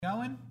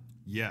Going?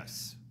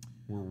 Yes,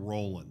 we're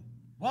rolling.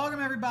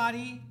 Welcome,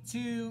 everybody,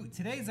 to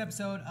today's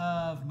episode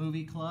of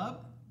Movie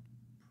Club.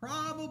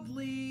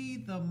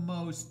 Probably the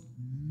most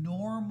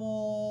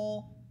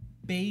normal,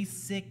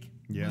 basic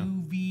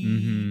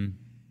movie.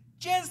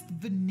 Just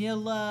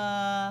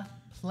vanilla,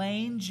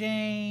 plain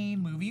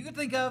Jane movie you could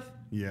think of.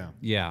 Yeah.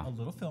 A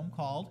little film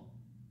called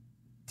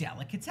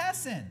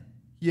Delicatessen.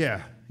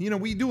 Yeah. You know,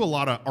 we do a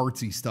lot of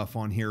artsy stuff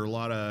on here. A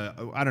lot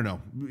of, I don't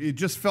know. It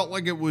just felt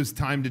like it was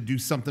time to do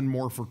something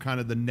more for kind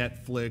of the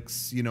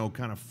Netflix,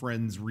 kind of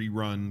Friends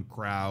rerun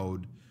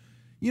crowd.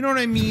 You know what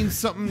I mean?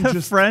 Something the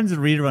just Friends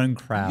rerun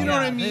crowd. You know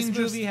what I mean? This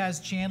movie has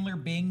Chandler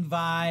Bing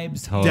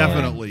vibes.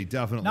 Definitely.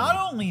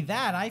 Not only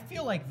that, I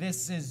feel like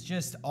this is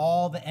just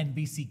all the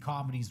NBC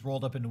comedies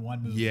rolled up into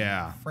one movie.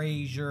 Yeah.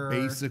 Frasier.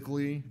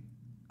 Basically.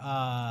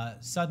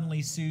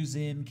 Suddenly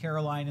Susan,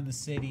 Caroline in the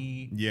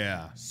City.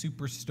 Yeah.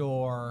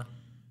 Superstore.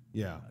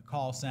 Yeah.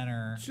 Call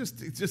Center.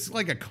 It's just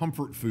like a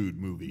comfort food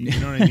movie. You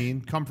know what I mean?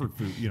 Comfort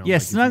food. Yeah,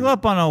 like snuggle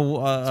up on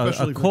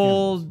a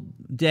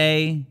cold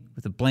day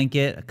with a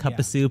blanket, a cup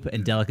of soup,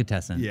 and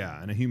Delicatessen.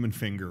 Yeah, and a human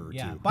finger or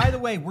two. By the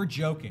way, we're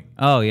joking.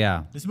 Oh,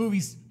 yeah. This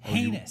movie's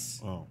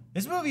heinous. Oh.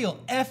 This movie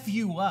will F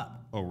you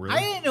up. Oh, really? I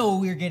didn't know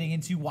what we were getting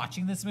into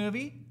watching this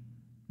movie.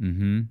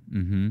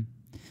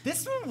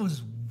 This one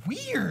was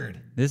weird.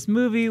 This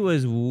movie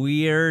was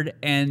weird,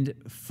 and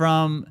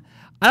from...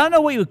 I don't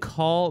know what you would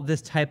call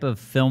this type of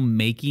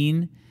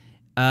filmmaking.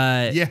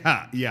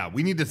 Yeah.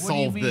 We need to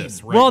solve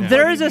this right now. Well, now.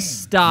 there is a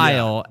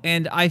style,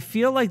 and I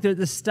feel like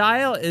the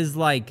style is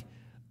like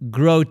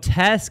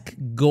grotesque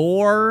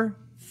gore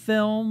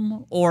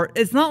film, or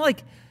it's not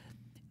like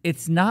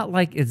it's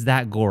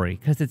that gory,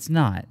 because it's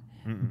not.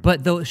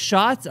 But the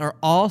shots are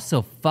all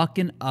so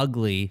fucking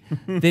ugly.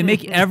 They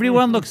make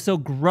everyone look so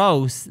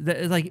gross that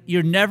it's like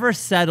you're never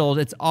settled.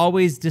 It's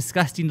always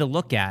disgusting to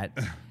look at.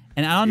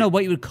 And I don't know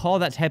what you would call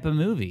that type of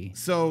movie.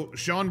 So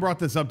Sean brought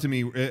this up to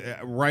me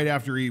right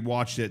after he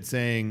watched it,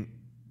 saying,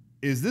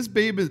 "Is this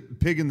Babe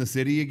Pig in the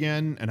City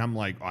again?" And I'm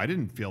like, I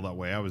didn't feel that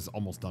way. I was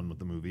almost done with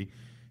the movie.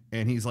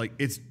 And he's like,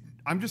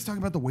 I'm just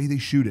talking about the way they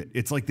shoot it.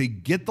 It's like they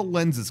get the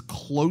lens as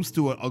close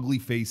to an ugly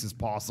face as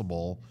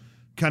possible.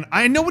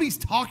 I know what he's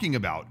talking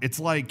about. It's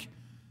like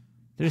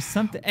there's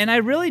something, and I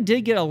really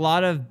did get a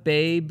lot of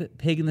Babe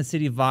Pig in the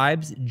City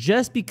vibes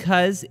just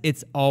because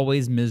it's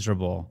always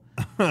miserable.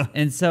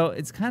 And so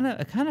I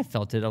kind of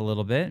felt it a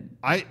little bit.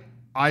 I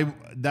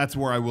that's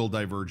where I will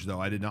diverge, though.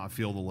 I did not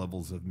feel the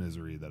levels of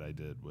misery that I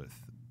did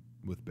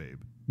with Babe.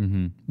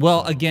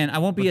 Well, again, I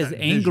won't be as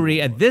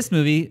angry at this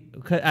movie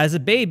as a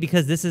Babe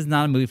because this is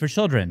not a movie for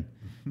children.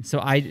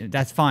 So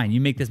that's fine.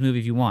 You make this movie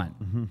if you want.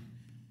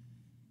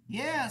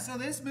 Yeah, so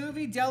this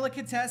movie,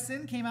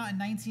 Delicatessen, came out in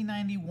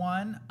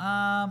 1991.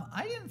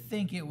 I didn't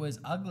think it was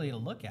ugly to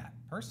look at,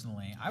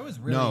 personally. I was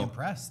really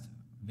impressed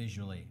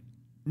visually.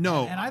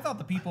 No. And I thought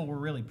the people were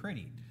really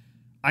pretty.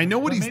 I know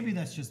what maybe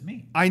that's just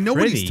me. I know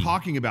what he's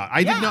talking about.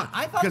 I did not.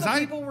 I thought the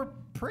people were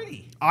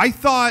pretty. I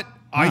thought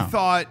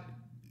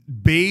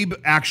Babe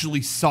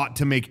actually sought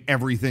to make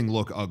everything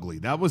look ugly.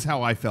 That was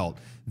how I felt.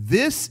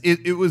 This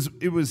it was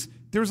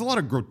there was a lot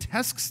of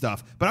grotesque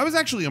stuff, but I was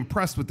actually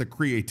impressed with the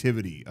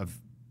creativity of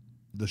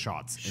the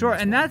shots. Sure,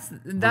 and that's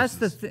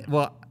the thing.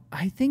 Well,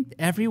 I think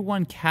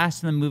everyone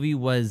cast in the movie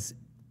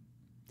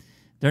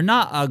they're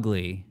not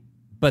ugly,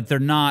 but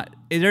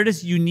they're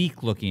just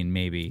unique looking,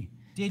 maybe.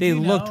 They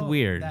looked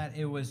weird. That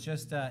it was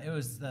just it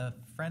was the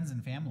friends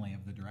and family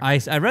of the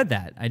director. I read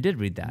that. I did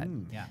read that.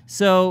 Yeah.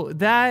 So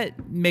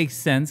that makes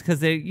sense because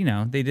they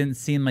didn't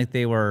seem like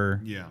they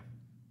were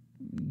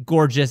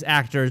gorgeous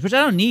actors, which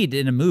I don't need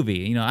in a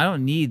movie. I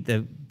don't need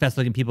the best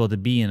looking people to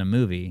be in a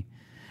movie.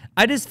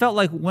 I just felt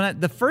like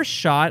when the first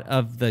shot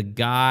of the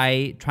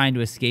guy trying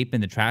to escape in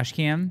the trash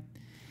can,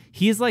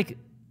 he's like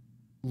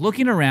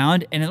looking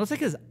around and it looks like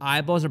his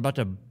eyeballs are about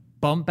to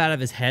bump out of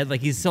his head.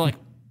 Like he's so like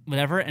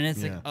whatever. And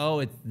it's like, oh,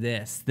 it's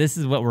this. This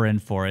is what we're in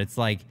for. It's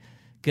like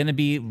going to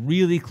be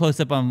really close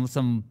up on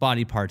some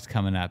body parts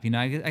coming up.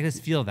 I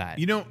just feel that.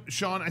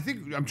 Sean, I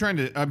think I'm trying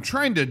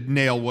to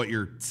nail what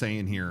you're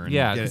saying here. And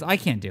because I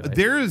can't do it.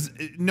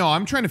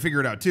 I'm trying to figure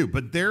it out too.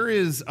 But there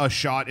is a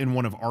shot in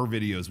one of our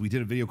videos. We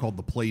did a video called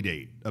The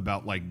Playdate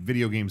about like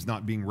video games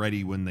not being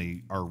ready when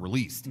they are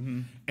released.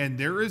 And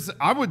there is,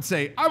 I would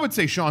say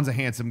Sean's a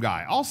handsome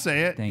guy. I'll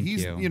say it.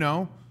 He's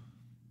you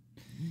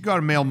got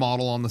a male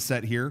model on the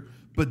set here.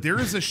 But there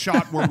is a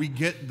shot where we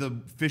get the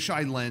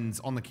fisheye lens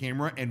on the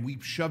camera and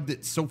we've shoved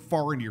it so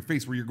far into your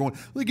face where you're going,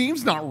 the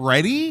game's not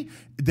ready,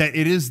 that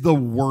it is the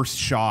worst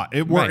shot.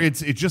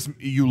 It's just,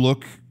 you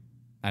look,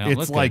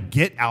 it's like, good.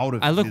 Get out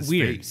of his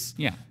weird. Face.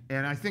 Yeah.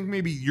 And I think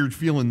maybe you're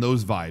feeling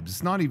those vibes.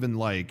 It's not even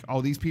like,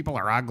 oh, these people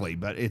are ugly,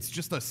 but it's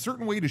just a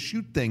certain way to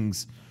shoot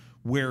things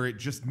where it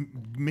just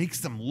makes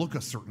them look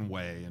a certain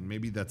way. And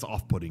maybe that's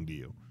off-putting to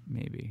you.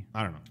 Maybe.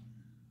 I don't know.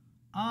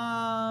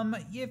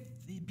 If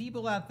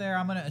people out there,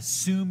 I'm going to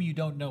assume you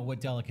don't know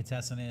what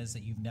Delicatessen is,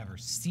 that you've never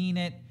seen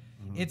it.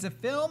 It's a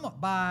film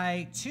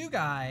by two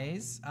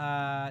guys,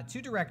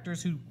 two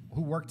directors who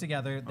work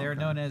together. They're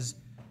known as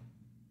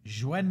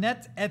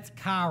Joannette et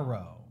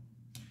Caro.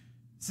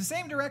 It's the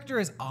same director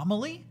as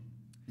Amelie.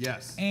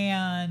 Yes.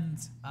 And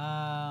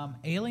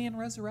Alien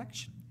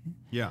Resurrection.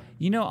 Yeah.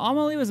 You know,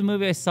 Amelie was a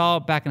movie I saw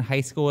back in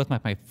high school with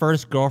my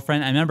first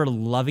girlfriend. I remember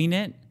loving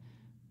it,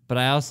 but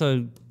I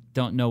also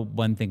don't know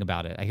one thing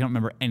about it. I don't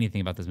remember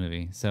anything about this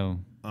movie. So,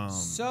 I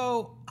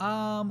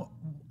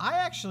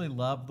actually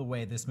love the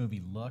way this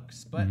movie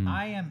looks, but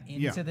I am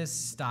into this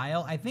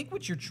style. I think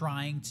what you're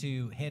trying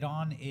to hit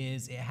on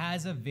is it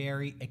has a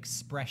very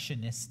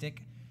expressionistic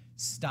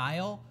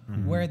style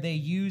where they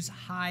use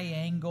high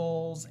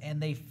angles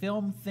and they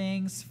film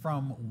things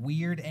from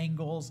weird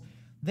angles.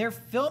 They're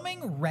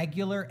filming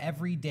regular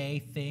everyday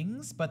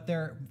things, but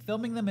they're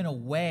filming them in a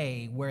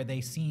way where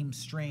they seem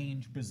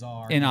strange,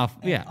 bizarre, and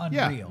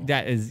unreal.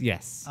 That is,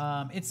 yes.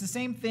 It's the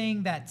same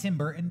thing that Tim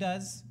Burton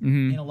does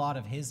in a lot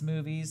of his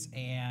movies,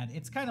 and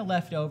it's kind of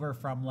left over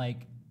from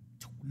like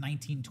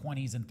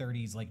 1920s and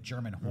 30s like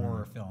German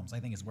horror films.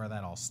 I think is where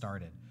that all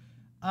started.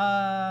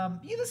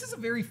 This is a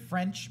very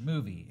French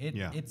movie.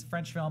 It's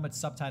French film. It's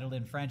subtitled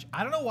in French.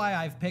 I don't know why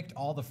I've picked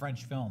all the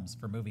French films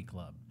for Movie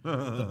Club.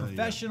 The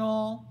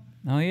Professional.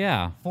 Oh,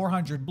 yeah.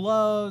 400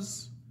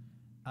 Blows,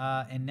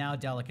 and now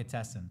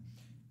Delicatessen.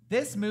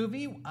 This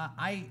movie,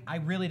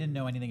 I really didn't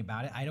know anything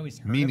about it. I'd always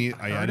heard of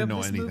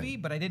this movie,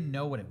 but I didn't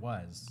know what it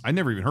was. I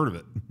never even heard of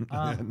it.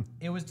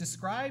 It was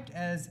described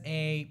as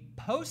a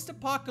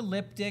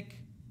post-apocalyptic,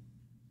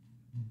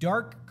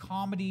 dark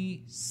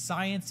comedy,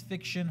 science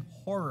fiction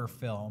horror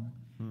film,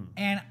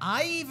 and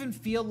I even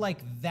feel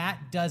like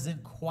that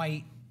doesn't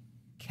quite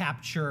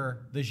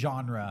capture the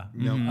genre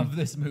of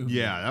this movie.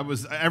 Yeah, that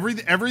was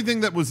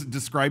everything that was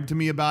described to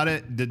me about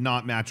it did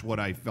not match what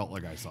I felt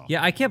like I saw.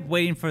 Yeah, I kept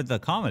waiting for the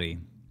comedy.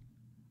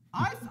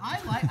 I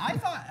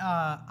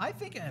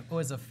think it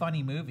was a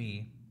funny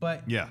movie,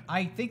 but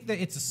I think that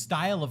it's a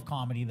style of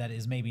comedy that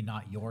is maybe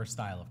not your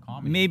style of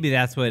comedy. Maybe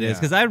that's what it is,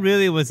 because I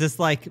really was just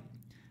like,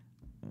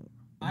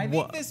 I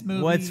think this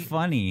movie. What's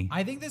funny?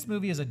 I think this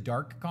movie is a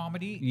dark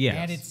comedy. Yes.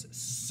 And it's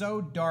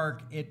so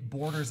dark it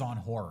borders on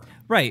horror.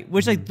 Right.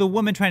 Which like the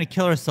woman trying to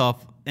kill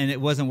herself and it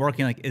wasn't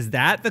working. Like, is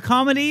that the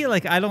comedy?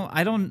 Like, I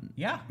don't.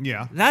 Yeah.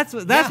 Yeah. That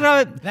was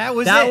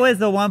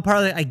the one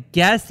part. Like, I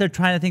guess they're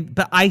trying to think,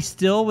 but I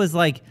still was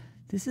like,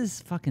 this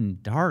is fucking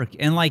dark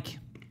and like.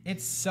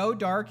 It's so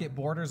dark it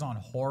borders on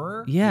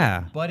horror.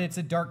 Yeah. But it's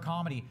a dark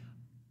comedy.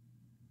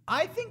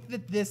 I think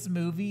that this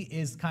movie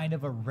is kind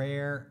of a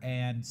rare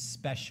and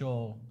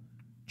special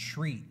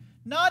treat.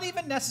 Not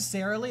even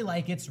necessarily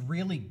like it's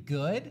really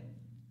good,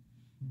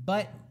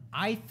 but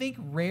I think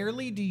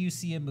rarely do you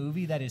see a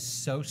movie that is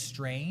so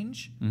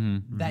strange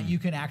that you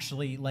can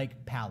actually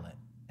like palate.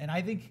 And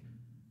I think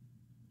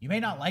you may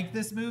not like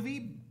this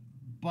movie,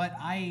 but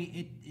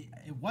it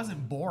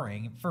wasn't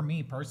boring for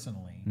me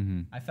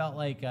personally. I felt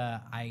like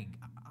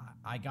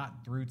I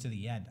got through to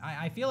the end.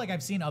 I feel like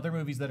I've seen other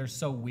movies that are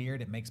so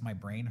weird it makes my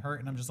brain hurt,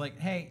 and I'm just like,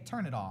 hey,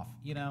 turn it off,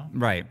 you know?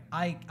 Right.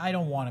 I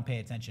don't want to pay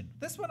attention.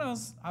 This one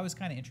I was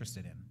kind of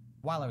interested in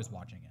while I was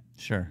watching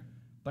it. Sure.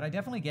 But I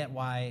definitely get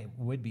why it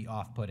would be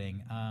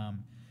off-putting.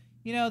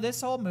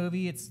 This whole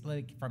movie, it's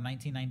like from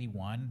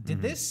 1991.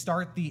 Did this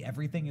start the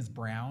everything is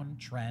brown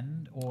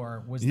trend,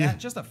 or was that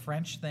just a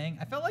French thing?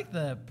 I felt like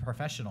The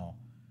Professional.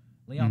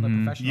 Leon the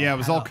Professional. Yeah, it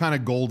was all kind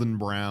of golden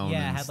brown. Yeah,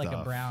 it and had like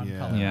a brown yeah.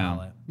 color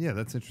palette. Yeah,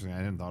 that's interesting. I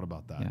hadn't thought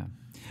about that. Yeah.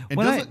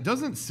 And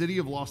doesn't City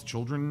of Lost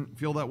Children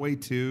feel that way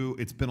too?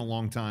 It's been a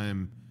long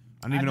time.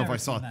 I don't even know if I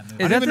saw it.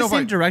 Is that the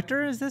same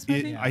director as this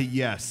movie?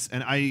 Yes,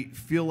 and I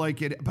feel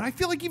like it, but I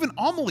feel like even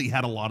Amelie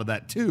had a lot of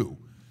that too.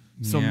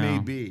 So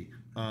maybe.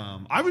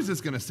 I was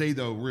just gonna say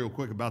though, real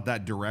quick about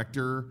that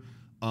director.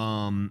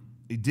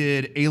 He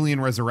did Alien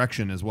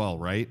Resurrection as well,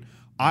 right?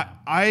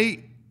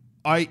 I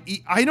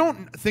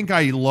don't think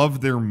I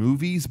love their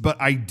movies,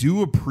 but I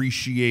do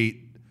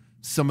appreciate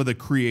some of the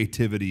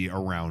creativity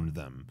around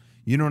them.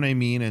 You know what I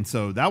mean? And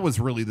so that was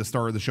really the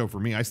star of the show for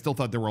me. I still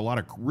thought there were a lot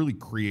of really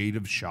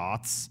creative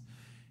shots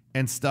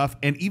and stuff.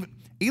 And even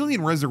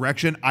Alien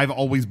Resurrection, I've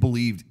always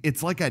believed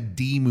it's like a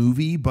D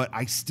movie, but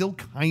I still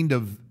kind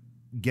of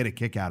get a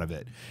kick out of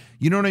it.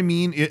 You know what I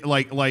mean? It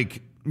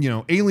like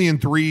Alien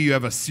 3, you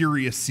have a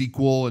serious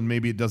sequel and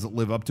maybe it doesn't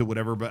live up to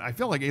whatever, but I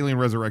feel like Alien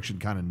Resurrection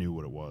kind of knew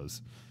what it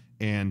was.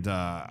 And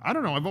I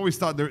don't know. I've always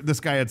thought this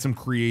guy had some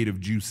creative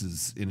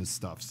juices in his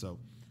stuff, so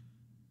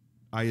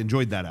I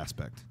enjoyed that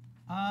aspect.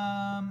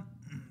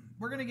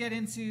 We're going to get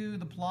into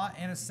the plot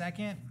in a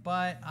second,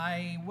 but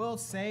I will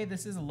say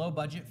this is a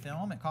low-budget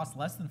film. It cost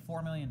less than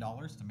 $4 million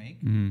to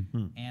make,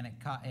 and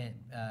it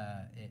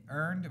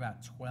earned about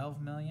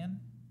 $12 million.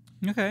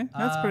 Okay,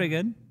 that's pretty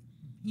good.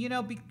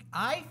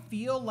 I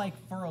feel like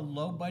for a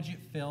low-budget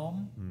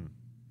film,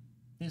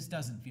 this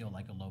doesn't feel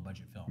like a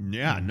low-budget film.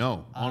 Yeah,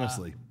 no,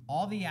 honestly.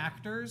 All the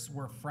actors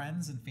were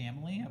friends and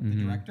family of the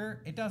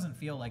director. It doesn't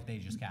feel like they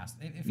just cast.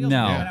 It feels like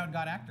they went out and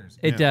got actors.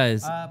 It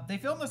does. They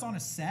filmed this on a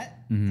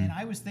set, and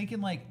I was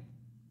thinking, like,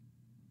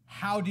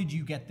 how did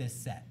you get this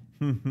set?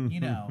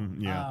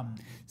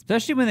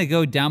 Especially when they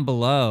go down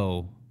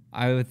below.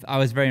 I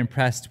was very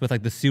impressed with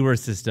like the sewer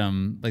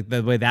system, like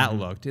the way that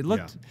looked. It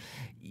looked.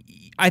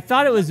 I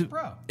thought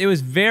it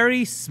was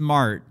very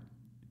smart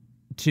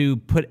to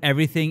put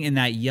everything in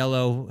that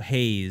yellow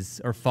haze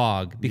or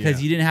fog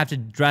because you didn't have to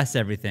dress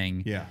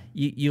everything. Yeah.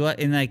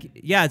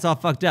 It's all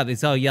fucked up.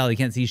 It's all yellow. You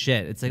can't see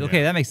shit. It's like,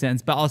 okay, that makes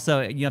sense. But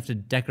also you have to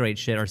decorate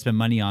shit or spend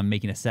money on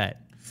making a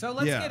set. So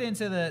let's get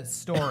into the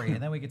story,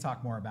 and then we can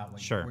talk more about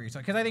what you're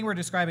talking. Because I think we're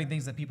describing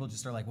things that people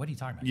just are like, what are you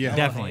talking about? Yeah,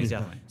 definitely.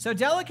 So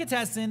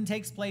Delicatessen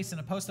takes place in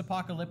a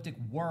post-apocalyptic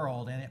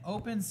world, and it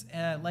opens,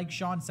 like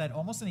Sean said,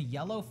 almost in a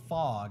yellow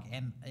fog,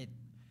 and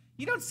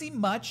you don't see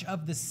much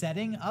of the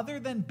setting other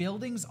than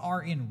buildings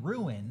are in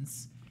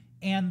ruins,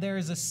 and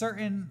there's a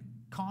certain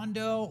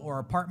condo or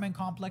apartment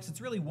complex.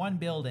 It's really one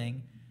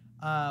building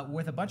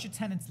with a bunch of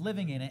tenants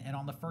living in it, and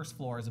on the first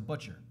floor is a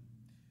butcher.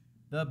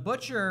 The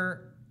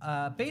butcher...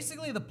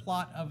 basically, the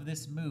plot of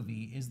this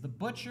movie is the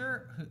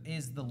butcher who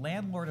is the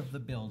landlord of the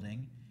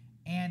building,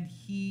 and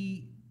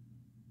he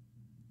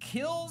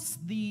kills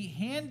the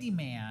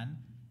handyman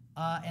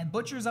and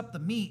butchers up the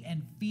meat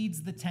and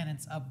feeds the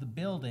tenants of the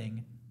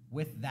building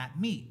with that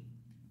meat.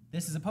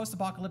 This is a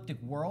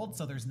post-apocalyptic world,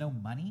 so there's no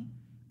money.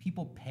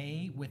 People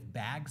pay with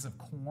bags of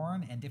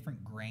corn and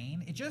different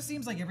grain. It just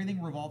seems like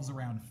everything revolves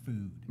around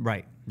food.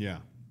 Right. Yeah.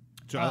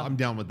 So I'm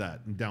down with that.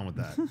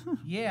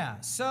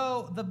 Yeah.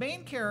 So the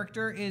main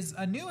character is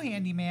a new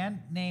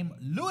handyman named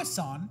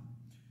Louison.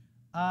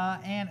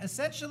 And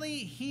essentially,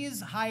 he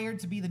is hired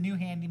to be the new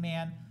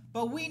handyman.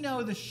 But we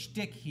know the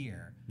shtick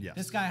here. Yes.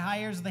 This guy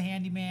hires the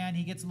handyman.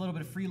 He gets a little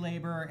bit of free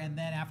labor. And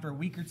then after a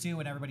week or two,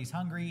 when everybody's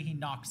hungry, he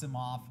knocks him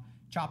off,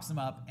 chops him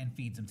up, and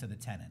feeds him to the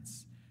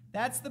tenants.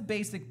 That's the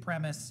basic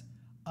premise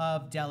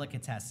of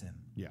Delicatessen.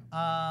 Yeah.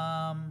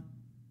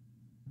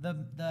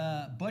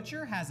 The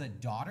butcher has a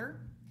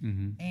daughter.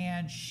 Mm-hmm.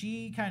 And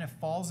she kind of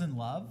falls in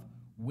love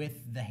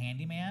with the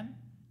handyman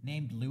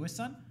named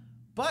Louison.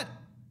 But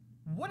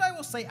what I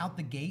will say out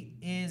the gate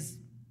is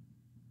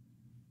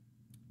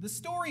the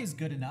story is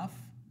good enough,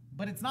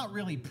 but it's not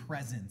really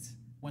present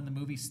when the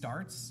movie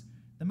starts.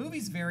 The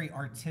movie's very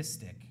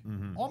artistic.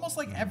 Mm-hmm. Almost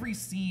like every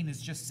scene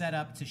is just set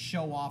up to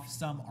show off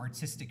some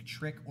artistic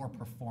trick or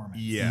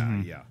performance.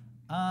 Yeah, yeah.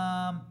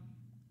 I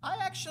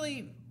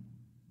actually...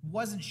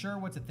 wasn't sure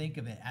what to think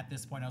of it at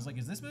this point. I was like,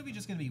 is this movie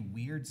just going to be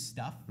weird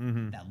stuff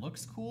that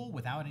looks cool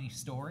without any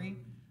story?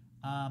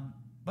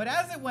 But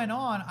as it went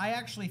on, I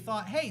actually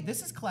thought, hey,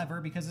 this is clever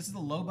because this is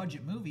a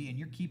low-budget movie and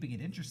you're keeping it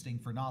interesting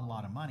for not a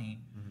lot of money.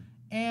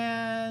 Mm-hmm.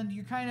 And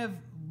you're kind of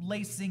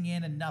lacing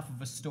in enough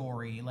of a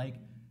story, like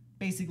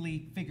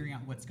basically figuring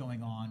out what's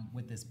going on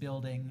with this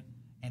building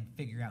and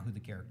figuring out who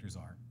the characters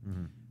are.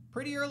 Mm-hmm.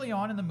 Pretty early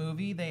on in the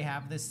movie, they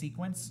have this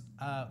sequence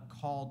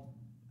called...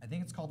 I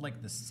think it's called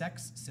like the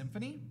Sex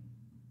Symphony.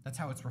 That's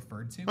how it's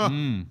referred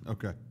to.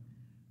 Okay.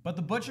 But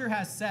the butcher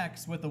has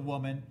sex with a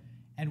woman,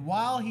 and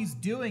while he's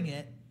doing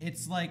it,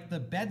 it's like the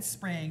bed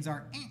springs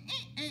are,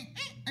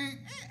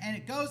 and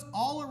it goes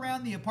all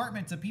around the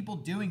apartment to people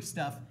doing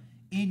stuff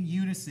in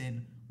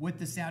unison with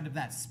the sound of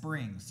that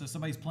spring. So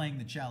somebody's playing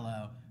the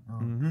cello,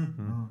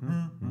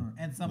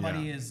 and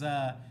somebody is,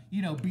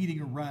 beating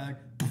a rug.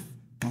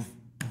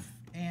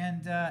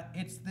 And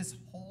it's this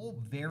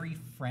whole very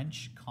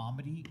French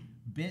comedy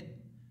bit.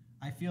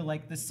 I feel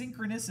like the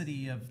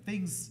synchronicity of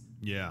things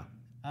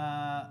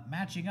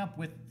matching up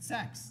with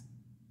sex.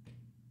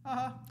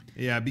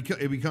 Yeah,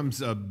 it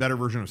becomes a better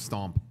version of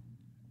Stomp.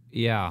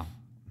 Yeah.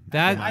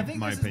 I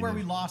think this is where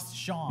we lost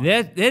Sean.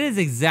 That is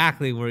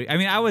exactly where... I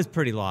mean, I was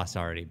pretty lost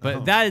already,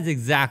 but that is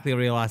exactly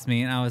where you lost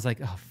me, and I was like,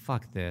 oh,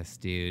 fuck this,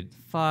 dude.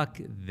 Fuck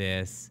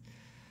this.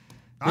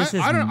 I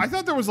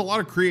thought there was a lot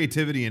of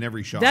creativity in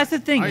every shot. That's the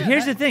thing.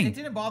 Here's the thing. It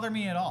didn't bother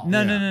me at all.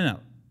 No.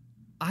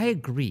 I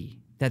agree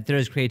that there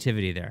is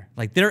creativity there.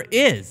 Like, there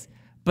is.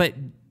 But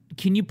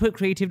can you put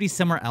creativity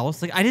somewhere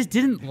else? Like, I just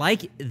didn't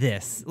like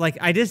this. Like,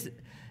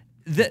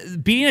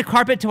 beating a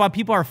carpet to while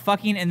people are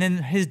fucking and then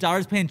his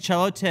daughter's playing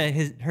cello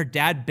to her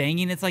dad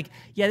banging. It's like,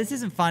 yeah, this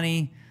isn't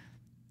funny.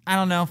 I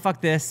don't know.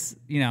 Fuck this.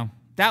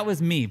 That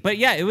was me. But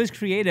yeah, it was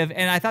creative.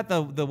 And I thought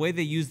the way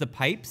they used the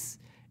pipes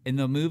in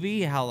the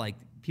movie, how like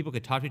people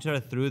could talk to each other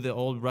through the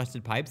old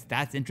rusted pipes,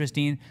 that's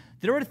interesting.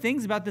 There were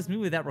things about this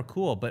movie that were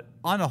cool, but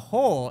on a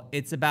whole,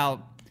 it's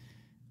about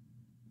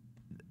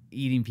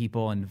eating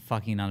people and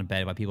fucking on a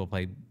bed while people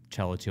play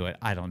cello to it.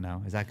 I don't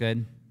know. Is that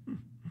good?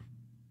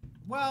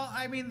 Well,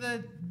 I mean,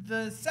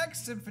 the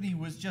Sex Symphony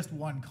was just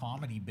one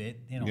comedy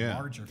bit in a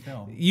larger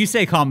film. You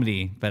say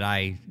comedy, but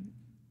I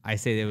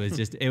say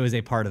it was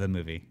a part of the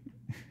movie.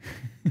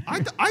 I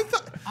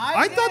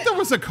thought there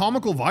was a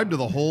comical vibe to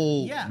the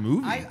whole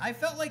movie. I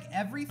felt like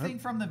everything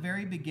from the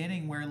very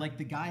beginning where like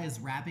the guy is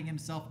wrapping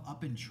himself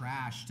up in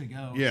trash to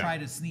go try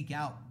to sneak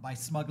out by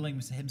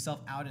smuggling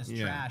himself out as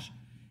trash.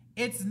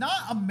 It's not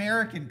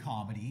American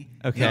comedy.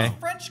 Okay. It's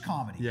French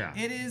comedy. Yeah.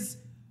 It is.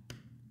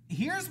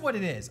 Here's what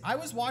it is. I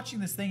was watching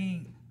this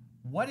thinking,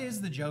 what is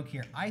the joke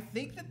here? I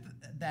think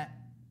that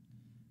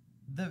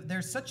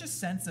there's such a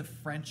sense of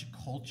French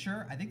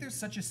culture. I think there's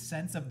such a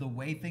sense of the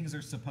way things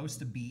are supposed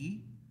to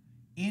be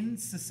in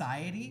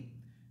society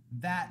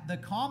that the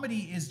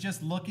comedy is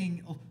just look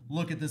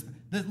at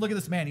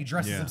this man. He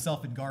dresses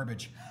himself in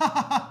garbage.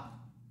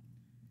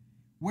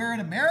 Where in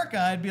America,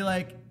 I'd be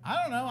like,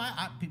 I don't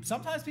know.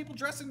 Sometimes people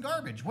dress in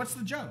garbage. What's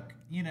the joke?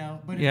 You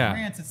know. But in Yeah.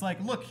 France, it's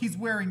like, look, he's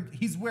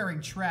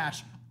wearing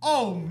trash.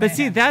 Oh man. But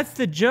see, that's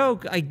the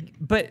joke.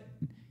 But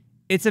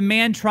it's a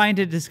man trying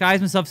to disguise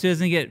himself so he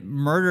doesn't get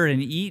murdered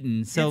and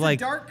eaten. So it's like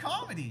a dark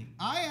comedy.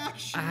 I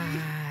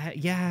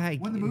actually. yeah.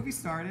 When the movie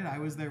started, I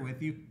was there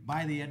with you.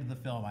 By the end of the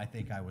film, I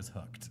think I was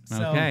hooked.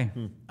 So Okay.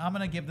 I'm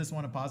gonna give this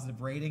one a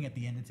positive rating at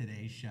the end of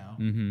today's show.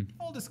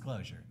 Full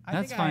disclosure, I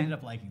That's think fine. I ended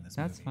up liking this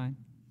movie. That's fine.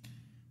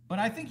 But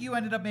I think you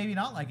ended up maybe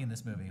not liking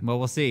this movie. Well,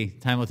 we'll see.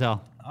 Time will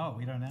tell. Oh,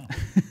 we don't know.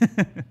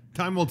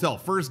 Time will tell.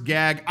 First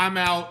gag, I'm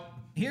out.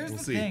 Here's We'll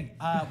the see. thing.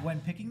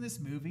 When picking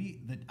this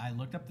movie, I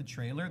looked up the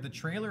trailer. The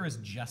trailer is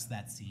just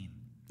that scene.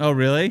 Oh,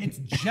 really? It's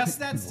just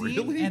that scene,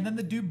 Really? and then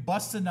the dude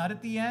busts a nut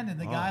at the end, and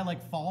the guy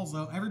like falls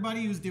over.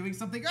 Everybody who's doing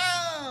something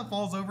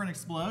falls over and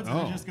explodes,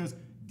 and it just goes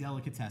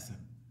Delicatessen.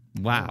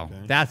 Wow.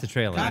 Okay. That's a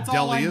trailer. That's What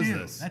all I deli is knew.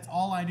 this? That's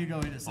all I knew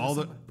going into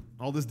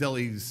All this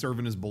deli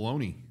serving is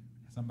bologna.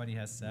 Somebody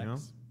has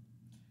sex.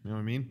 You know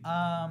what I mean?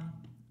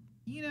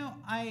 You know,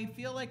 I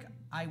feel like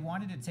I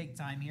wanted to take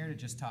time here to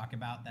just talk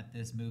about that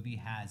this movie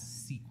has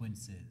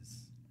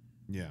sequences.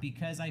 Yeah.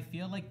 Because I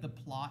feel like the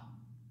plot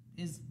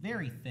is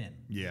very thin.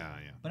 Yeah.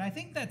 But I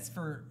think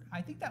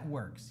that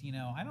works. You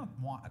know, I don't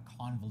want a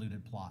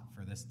convoluted plot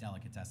for this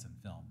Delicatessen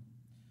film.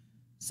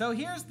 So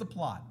here's the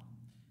plot.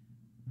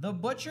 The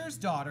butcher's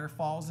daughter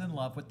falls in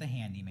love with the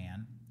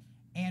handyman,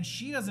 and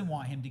she doesn't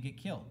want him to get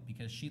killed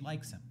because she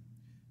likes him.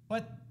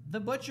 But the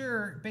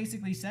butcher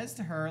basically says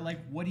to her, like,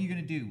 what are you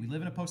going to do? We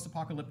live in a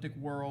post-apocalyptic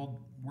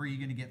world. Where are you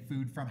going to get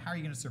food from? How are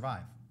you going to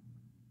survive?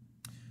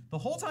 The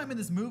whole time in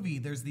this movie,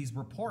 there's these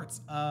reports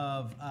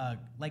of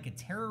like a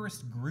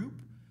terrorist group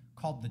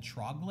called the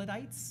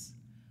Troglodytes.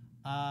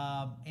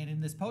 And in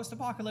this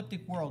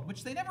post-apocalyptic world,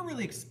 which they never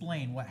really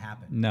explain what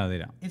happened. No, they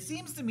don't. It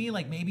seems to me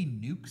like maybe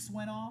nukes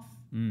went off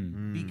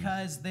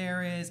because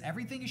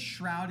everything is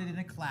shrouded in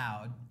a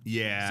cloud.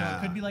 Yeah. So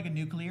it could be like a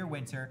nuclear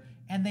winter.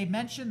 And they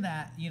mentioned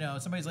that, you know,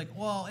 somebody's like,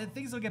 well,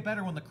 things will get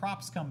better when the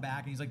crops come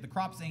back. And he's like, the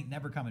crops ain't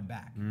never coming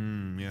back.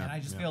 Yeah. And I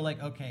just feel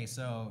like, okay,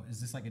 so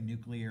is this like a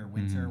nuclear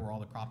winter where all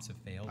the crops have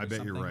failed? I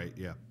bet you're right.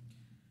 Yeah.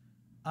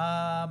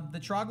 The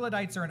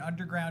Troglodytes are an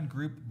underground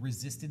group,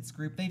 resistance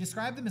group. They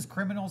describe them as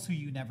criminals who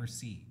you never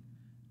see.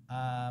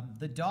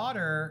 The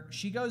daughter,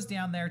 she goes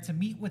down there to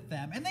meet with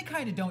them, and they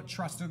kind of don't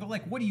trust her. They're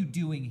like, what are you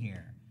doing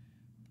here?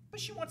 But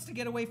she wants to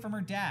get away from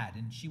her dad,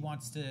 and she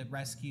wants to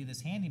rescue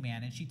this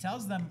handyman. And she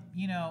tells them,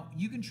 you know,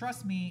 you can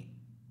trust me.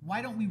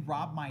 Why don't we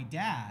rob my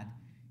dad?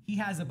 He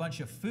has a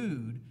bunch of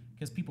food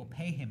because people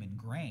pay him in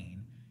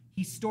grain.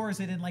 He stores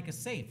it in like a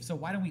safe. So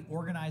why don't we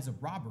organize a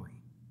robbery?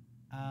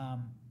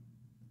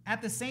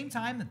 At the same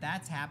time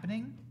that's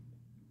happening,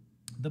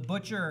 the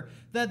butcher,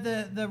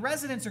 the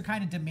residents are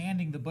kind of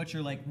demanding the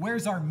butcher, like,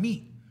 where's our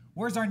meat?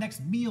 Where's our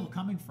next meal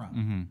coming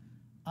from?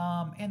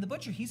 And the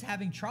butcher, he's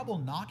having trouble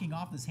knocking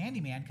off this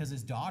handyman because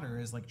his daughter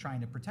is like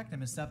trying to protect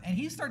him and stuff. And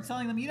he starts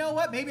telling them, you know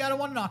what? Maybe I don't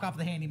want to knock off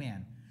the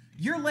handyman.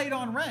 You're late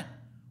on rent.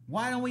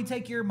 Why don't we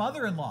take your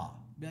mother-in-law?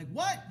 Be like,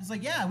 what? It's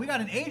like, yeah, we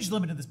got an age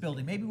limit in this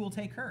building. Maybe we'll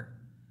take her.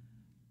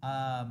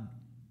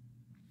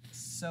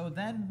 So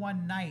then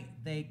one night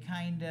they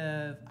kind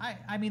of,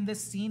 I mean,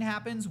 this scene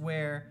happens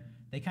where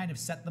they kind of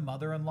set the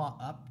mother-in-law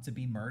up to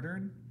be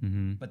murdered.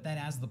 But then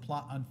as the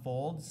plot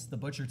unfolds, the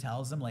butcher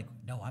tells them like,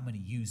 no, I'm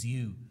going to use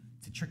you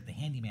to trick the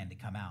handyman to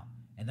come out,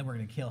 and then we're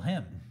going to kill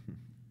him.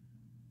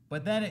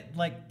 But then it,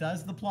 like,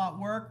 does the plot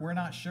work? We're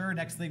not sure.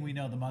 Next thing we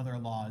know, the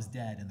mother-in-law is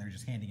dead, and they're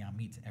just handing out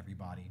meat to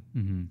everybody.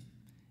 And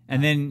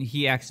then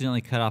he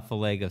accidentally cut off the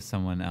leg of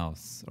someone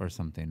else or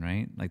something,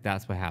 right? Like,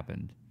 that's what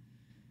happened.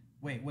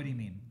 Wait, what do you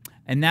mean?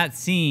 And that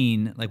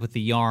scene, like with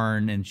the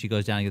yarn, and she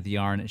goes down to get the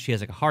yarn, she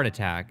has like a heart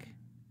attack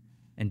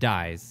and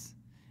dies.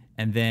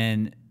 And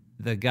then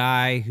the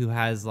guy who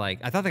has like,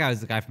 I thought the guy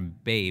was the guy from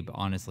Babe,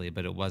 honestly,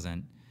 but it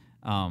wasn't.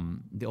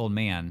 The old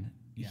man,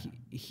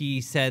 he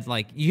said,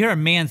 like, you hear a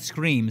man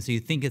scream, so you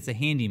think it's a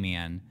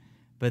handyman.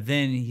 But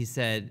then he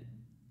said,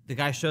 the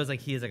guy shows like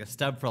he has like a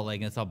stub for a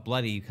leg and it's all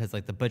bloody because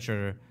like the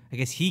butcher, I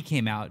guess he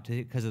came out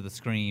because of the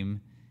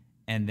scream.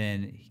 And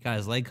then he got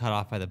his leg cut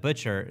off by the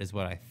butcher, is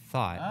what I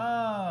thought.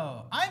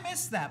 Oh, I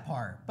missed that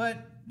part.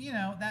 But, you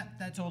know,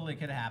 that totally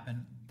could have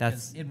happened.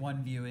 That's in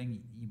one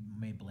viewing, you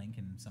may blink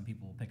and some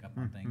people will pick up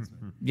on things.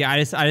 But. Yeah, I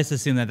just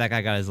assumed that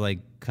guy got his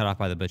leg cut off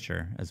by the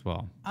butcher as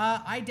well.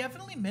 I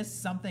definitely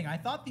missed something. I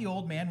thought the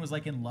old man was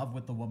like in love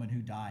with the woman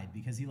who died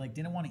because he like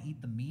didn't want to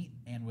eat the meat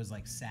and was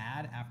like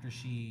sad after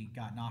she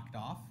got knocked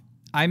off.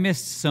 I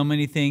missed so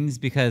many things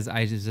because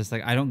I just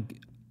like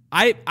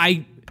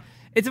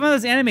it's one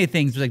of those anime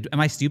things. Like, am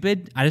I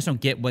stupid? I just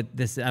don't get what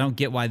this. I don't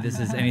get why this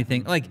is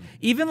anything. Like,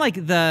 even like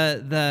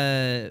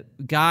the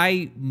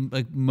guy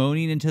like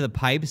moaning into the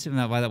pipes, and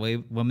why that way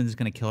woman's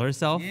gonna kill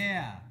herself.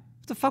 Yeah.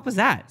 What the fuck was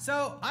that?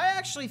 So I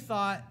actually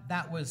thought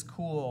that was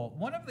cool.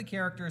 One of the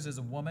characters is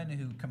a woman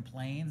who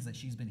complains that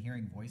she's been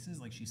hearing voices,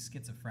 like she's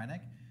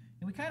schizophrenic.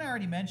 And we kind of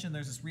already mentioned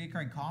there's this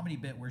reoccurring comedy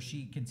bit where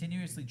she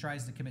continuously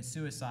tries to commit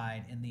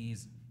suicide in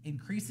these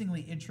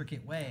increasingly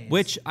intricate ways.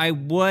 Which I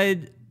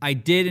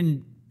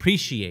did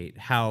appreciate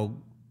how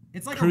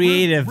It's like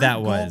creative a Rube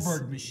that was.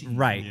 Goldberg machine,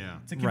 Right. Yeah.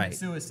 to commit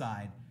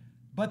suicide,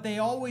 but they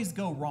always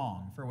go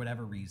wrong for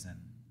whatever reason.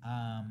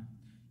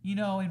 You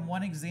know, in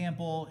one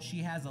example,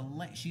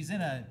 she's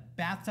in a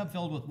bathtub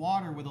filled with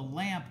water with a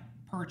lamp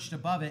perched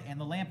above it, and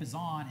the lamp is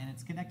on, and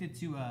it's connected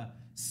to a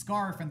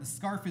scarf, and the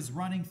scarf is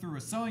running through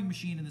a sewing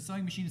machine, and the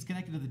sewing machine is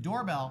connected to the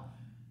doorbell.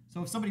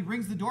 So if somebody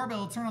rings the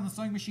doorbell, it'll turn on the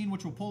sewing machine,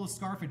 which will pull the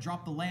scarf and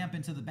drop the lamp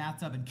into the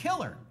bathtub and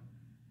kill her.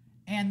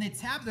 And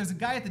there's a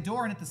guy at the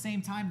door, and at the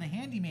same time, the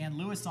handyman,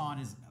 Louison,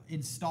 is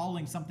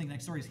installing something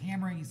next door. He's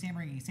hammering,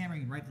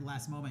 and right at the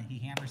last moment, he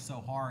hammers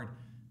so hard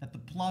that the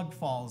plug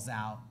falls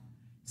out.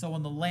 So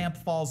when the lamp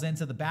falls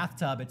into the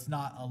bathtub, it's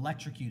not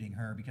electrocuting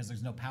her because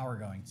there's no power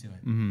going to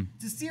it. Mm-hmm.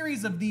 It's a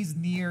series of these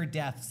near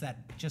deaths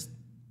that just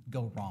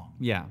go wrong.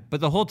 Yeah, but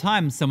the whole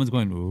time someone's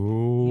going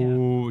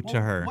ooh to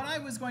her. What I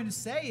was going to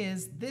say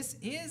is this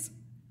is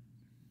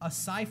a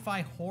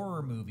sci-fi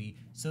horror movie,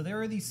 so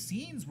there are these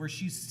scenes where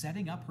she's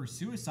setting up her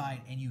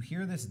suicide, and you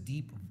hear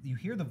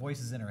the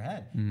voices in her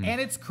head,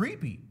 and it's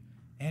creepy,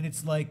 and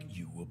it's like,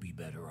 you will be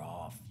better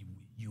off.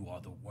 You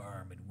are the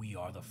worm, and we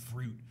are the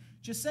fruit.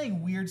 Just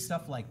saying weird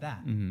stuff like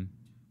that,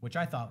 which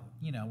I thought,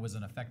 was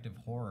an effective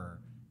horror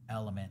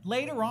element.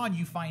 Later on,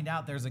 you find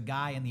out there's a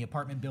guy in the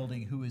apartment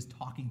building who is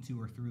talking to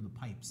her through the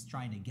pipes,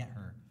 trying to get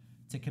her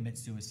to commit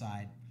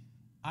suicide.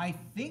 I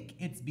think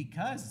it's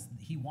because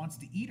he wants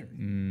to eat her.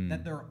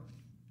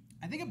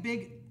 I think a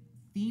big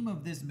theme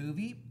of this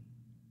movie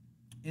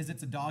is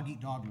it's a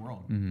dog-eat-dog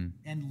world.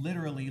 And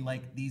literally,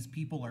 like, these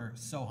people are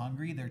so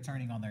hungry, they're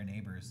turning on their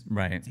neighbors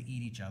to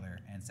eat each other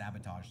and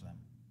sabotage them.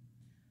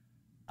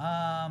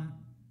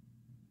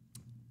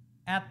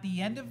 At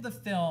the end of the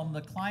film,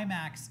 the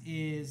climax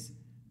is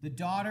the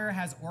daughter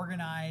has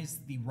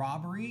organized the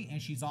robbery,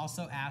 and she's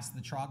also asked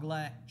the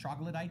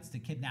troglodytes to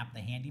kidnap the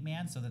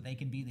handyman so that they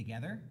can be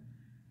together.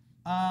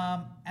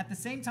 At the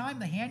same time,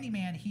 the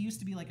handyman, he used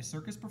to be like a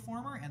circus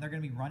performer, and they're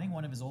going to be running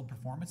one of his old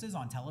performances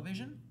on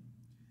television.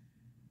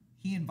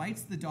 He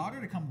invites the daughter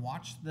to come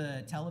watch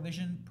the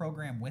television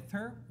program with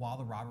her while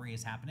the robbery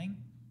is happening.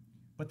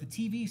 But the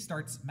TV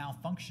starts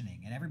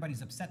malfunctioning, and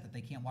everybody's upset that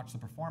they can't watch the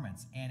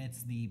performance. And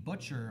it's the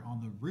butcher on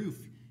the roof.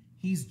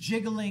 He's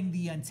jiggling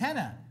the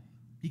antenna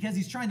because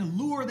he's trying to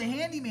lure the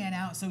handyman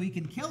out so he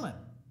can kill him.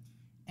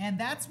 And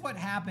that's what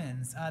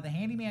happens. The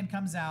handyman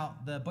comes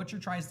out, the butcher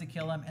tries to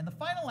kill him, and the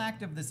final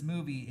act of this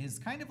movie is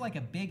kind of like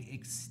a big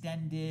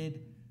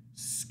extended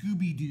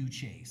Scooby-Doo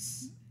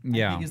chase. I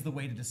think is the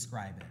way to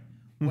describe it.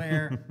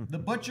 Where the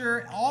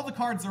butcher, all the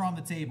cards are on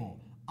the table.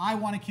 I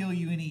want to kill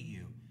you and eat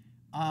you.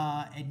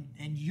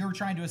 And you're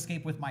trying to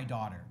escape with my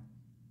daughter.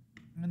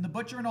 And the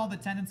butcher and all the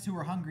tenants who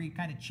are hungry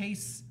kind of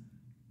chase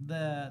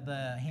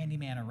the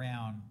handyman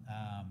around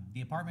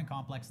the apartment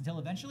complex until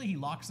eventually he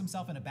locks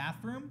himself in a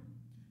bathroom,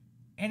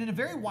 and in a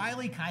very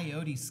Wile E.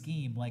 Coyote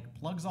scheme, like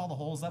plugs all the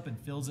holes up and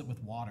fills it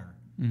with water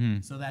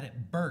so that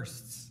it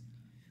bursts.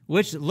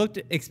 Which looked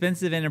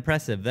expensive and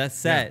impressive. That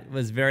set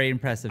was very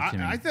impressive to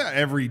me. I thought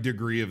every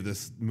degree of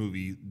this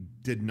movie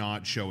did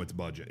not show its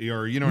budget,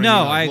 or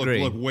I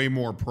agree. Look way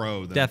more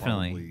pro than it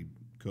probably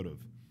could have.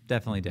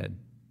 Definitely did.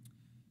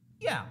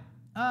 Yeah.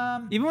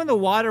 Even when the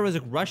water was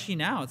like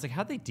rushing out, it's like,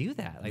 how'd they do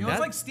that? Like it's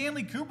like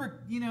Stanley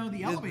Kubrick,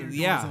 the elevator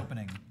doors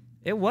opening.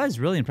 It was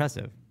really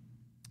impressive.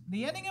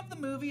 The ending of the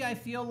movie, I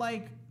feel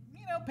like,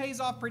 pays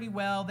off pretty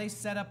well. They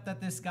set up that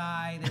this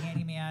guy, the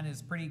handyman,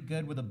 is pretty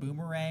good with a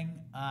boomerang.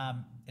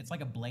 It's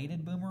like a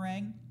bladed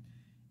boomerang.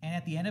 And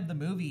at the end of the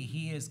movie,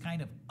 he is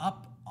kind of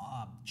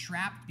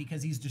trapped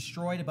because he's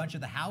destroyed a bunch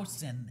of the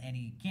house and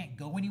he can't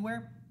go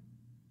anywhere.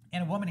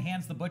 And a woman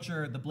hands the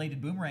butcher the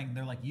bladed boomerang, and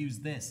they're like, use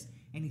this.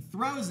 And he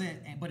throws it,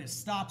 but it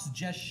stops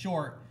just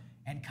short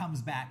and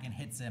comes back and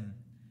hits him,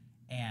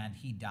 and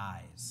he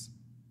dies.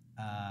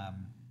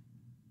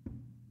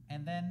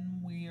 And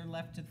then we are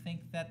left to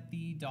think that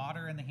the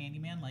daughter and the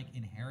handyman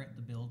inherit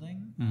the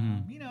building.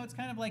 It's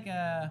kind of like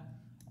a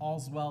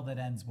all's well that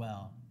ends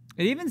well.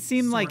 It even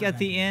seemed like at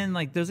the end,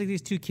 there's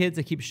these two kids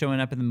that keep showing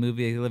up in the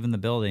movie. They live in the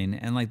building,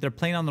 and they're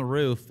playing on the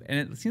roof,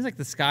 and it seems like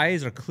the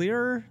skies are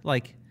clearer.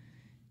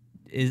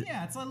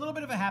 It's a little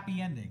bit of a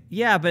happy ending.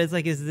 Yeah, but it's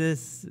like,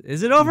 is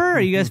it over?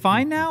 Are you guys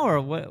fine now, or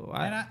what?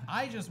 And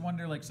I just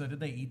wonder, so did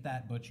they eat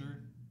that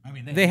butcher? I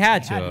mean, they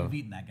had to have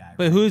eaten that guy.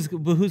 But right?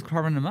 who's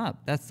carving him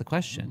up? That's the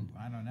question. Ooh,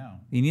 I don't know.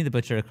 You need the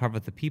butcher to carve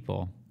up the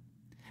people.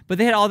 But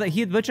they had all that.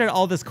 The butcher had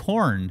all this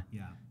corn.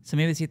 Yeah. So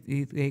maybe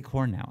they ate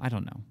corn now. I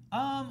don't know.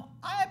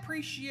 I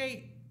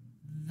appreciate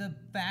the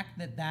fact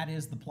that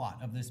is the plot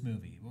of this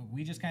movie.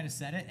 We just kind of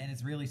said it, and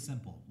it's really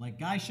simple.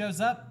 Guy shows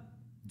up,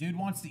 dude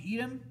wants to eat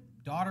him,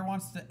 daughter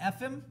wants to F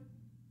him.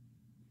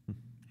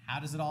 How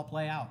does it all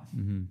play out?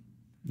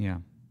 Yeah.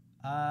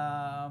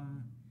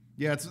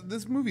 Yeah,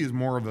 this movie is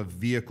more of a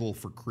vehicle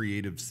for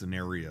creative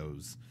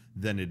scenarios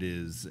than it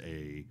is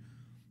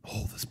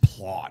this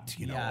plot,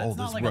 it's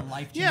not like a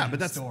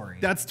life-changing story.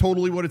 That's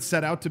totally what it's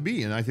set out to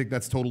be, and I think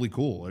that's totally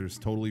cool. There's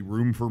totally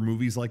room for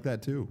movies like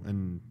that too,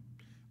 and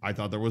I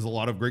thought there was a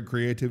lot of great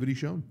creativity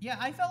shown. Yeah,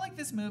 I felt like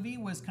this movie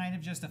was kind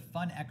of just a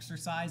fun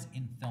exercise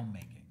in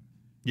filmmaking.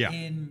 Yeah.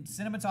 in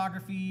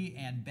cinematography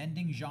and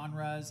bending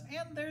genres,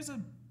 and there's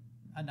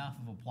enough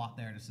of a plot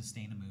there to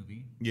sustain a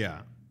movie.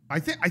 Yeah. I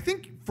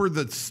think for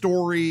the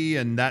story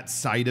and that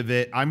side of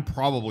it, I'm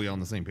probably on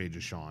the same page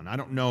as Sean. I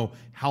don't know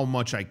how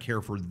much I care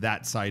for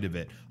that side of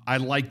it. I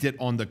liked it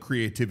on the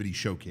creativity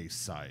showcase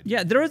side.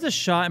 Yeah, there was a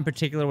shot in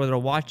particular where they're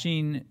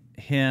watching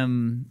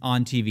him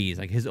on TVs,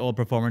 like his old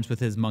performance with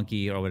his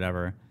monkey or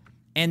whatever.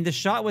 And the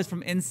shot was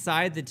from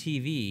inside the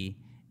TV.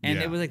 And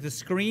it was like the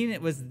screen,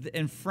 it was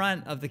in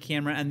front of the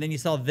camera, and then you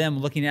saw them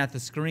looking at the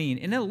screen.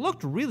 And it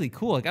looked really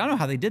cool. Like, I don't know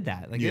how they did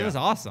that. Like, it was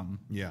awesome.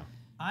 Yeah.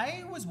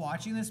 I was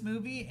watching this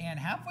movie, and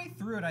halfway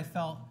through it, I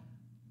felt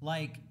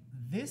like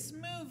this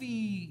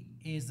movie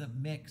is a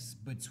mix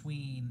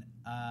between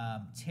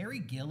Terry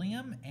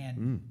Gilliam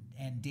and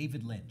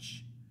David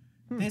Lynch.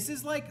 This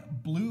is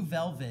like Blue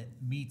Velvet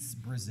meets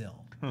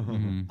Brazil,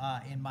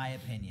 in my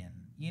opinion.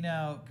 You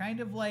know, kind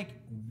of like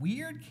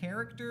weird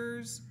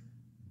characters,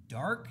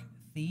 dark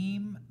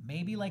theme,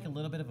 maybe like a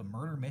little bit of a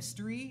murder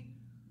mystery,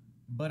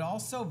 but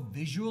also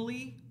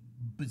visually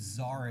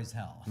bizarre as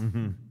hell.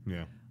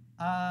 Yeah.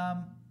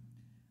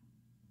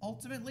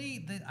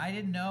 Ultimately, I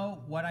didn't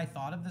know what I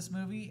thought of this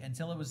movie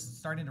until it was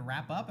starting to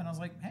wrap up, and I was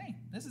like, hey,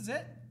 this is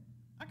it.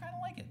 I kind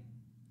of like it.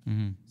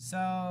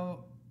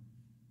 So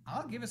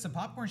I'll give it some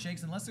popcorn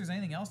shakes unless there's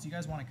anything else you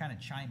guys want to kind of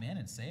chime in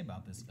and say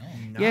about this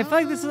film. Yeah, I feel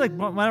like this is like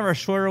one of our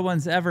shorter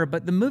ones ever,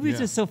 but the movie's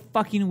just so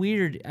fucking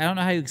weird. I don't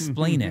know how you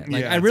explain it.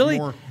 Like, Yeah, I really,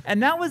 more-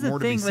 and that was the more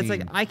to be thing. It's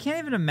like, seen. I can't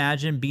even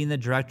imagine being the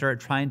director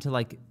trying to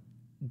like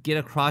get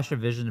across your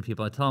vision to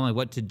people and tell them like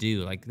what to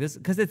do. Like this,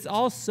 because it's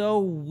all so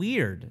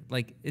weird.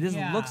 Like, it just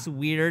looks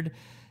weird.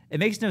 It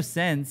makes no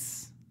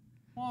sense.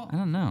 Well, I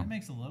don't know. It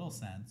makes a little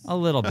sense. A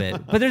little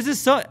bit. But there's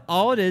just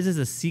all it is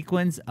a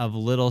sequence of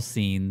little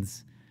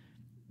scenes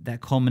that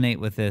culminate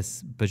with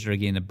this butcher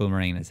getting a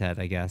boomerang in his head,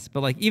 I guess.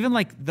 But like, even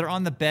like they're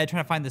on the bed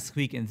trying to find the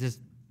squeak and it's just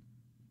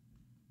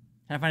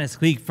trying to find a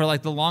squeak for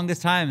like the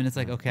longest time. And it's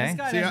like, okay. This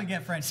guy doesn't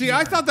get French See,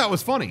 humor. I thought that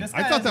was funny. This I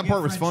guy thought doesn't that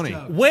part get was French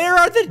funny. jokes. Where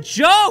are the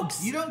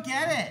jokes? You don't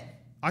get it.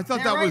 I thought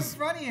They're that right was in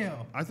front of you.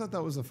 I thought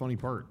that was a funny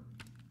part.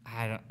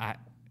 I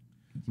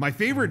My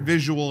favorite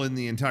visual in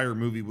the entire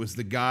movie was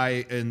the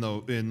guy in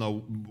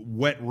the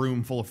wet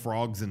room full of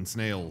frogs and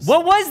snails.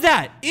 What was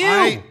that? Ew.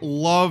 I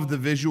love the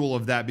visual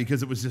of that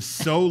because it was just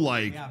so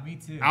like Yeah, me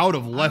too. out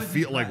of I left was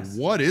field. Like, impressed.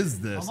 what is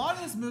A this? lot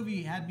of this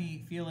movie had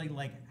me feeling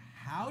like,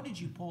 how did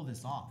you pull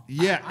this off?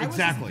 Yeah, I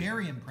exactly. was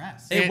very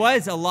impressed. It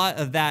was a lot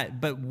of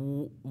that, but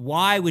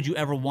why would you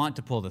ever want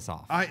to pull this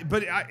off? I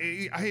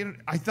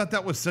thought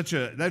that was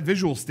that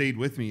visual stayed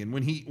with me. And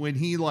when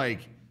he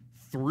like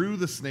threw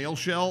the snail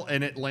shell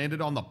and it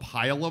landed on the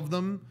pile of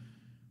them,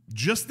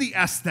 just the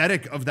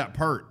aesthetic of that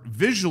part.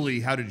 Visually,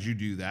 how did you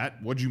do that?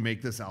 What'd you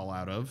make this all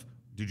out of?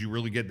 Did you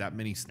really get that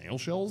many snail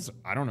shells?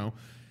 I don't know.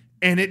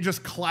 And it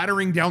just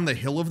clattering down the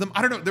hill of them.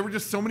 I don't know. There were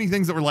just so many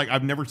things that were like,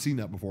 I've never seen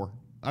that before.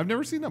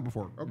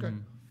 Okay.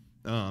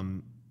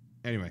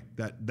 Anyway,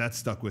 that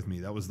stuck with me.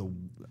 That was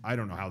I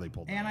don't know how they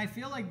pulled that. And I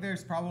feel like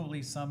there's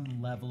probably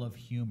some level of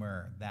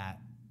humor that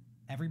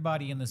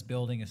everybody in this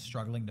building is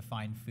struggling to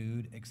find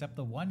food, except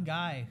the one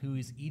guy who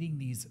is eating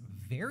these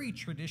very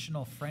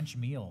traditional French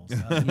meals.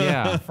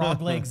 Yeah.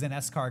 Frog legs and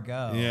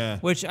escargot. Yeah.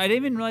 Which I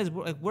didn't even realize.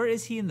 Like, where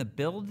is he in the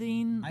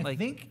building? I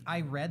think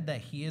I read that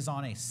he is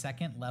on a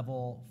second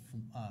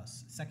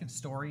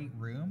story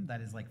room that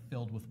is like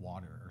filled with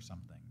water or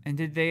something. And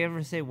did they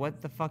ever say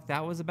what the fuck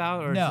that was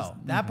about? Or No,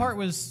 just, that part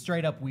was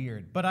straight up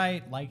weird, but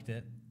I liked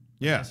it.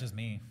 Yeah. That's just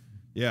me.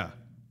 Yeah.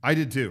 I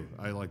did too.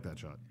 I like that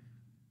shot.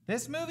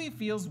 This movie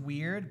feels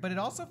weird, but it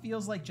also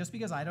feels like just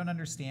because I don't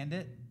understand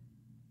it,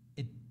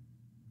 it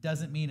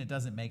doesn't mean it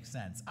doesn't make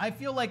sense. I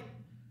feel like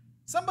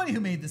somebody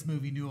who made this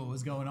movie knew what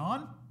was going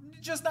on,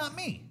 just not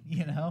me,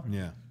 you know?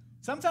 Yeah.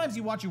 Sometimes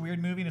you watch a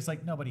weird movie and it's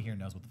like nobody here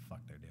knows what the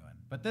fuck they're doing.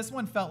 But this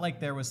one felt like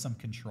there was some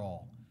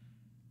control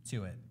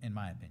to it, in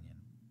my opinion.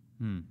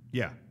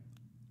 Yeah.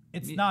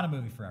 It's not a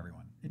movie for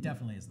everyone. It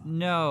definitely is not.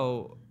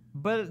 No,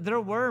 but there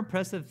were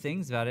impressive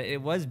things about it.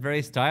 It was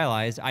very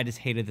stylized. I just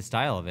hated the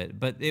style of it,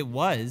 but it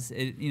was.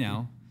 You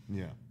know.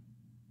 Yeah.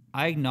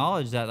 I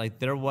acknowledge that like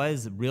there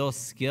was real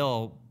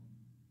skill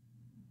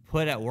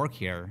put at work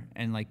here,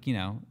 and like you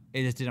know,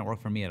 it just didn't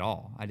work for me at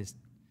all. It's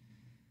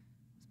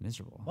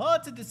miserable. Well,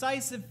 it's a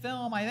decisive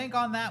film. I think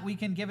on that we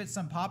can give it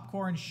some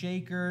popcorn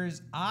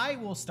shakers. I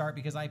will start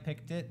because I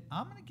picked it.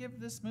 I'm going to give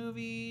this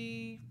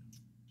movie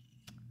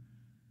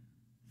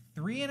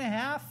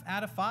 3.5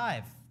 out of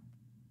 5.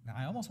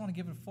 I almost want to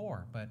give it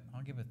 4, but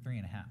I'll give it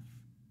 3.5.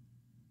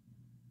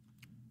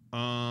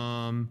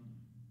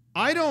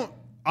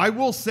 I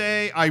will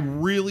say I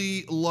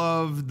really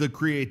love the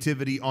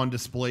creativity on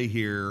display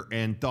here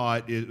and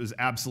thought it was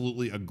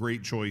absolutely a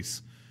great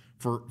choice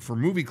for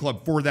Movie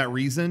Club for that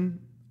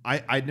reason.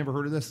 I'd never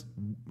heard of this.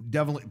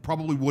 Definitely,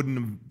 probably wouldn't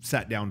have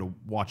sat down to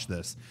watch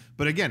this.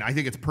 But again, I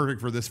think it's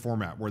perfect for this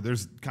format where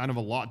there's kind of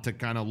a lot to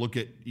kind of look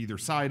at either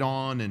side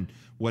on and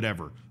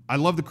whatever. I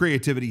love the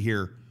creativity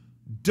here.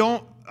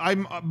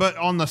 But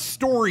on the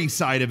story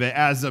side of it,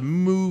 as a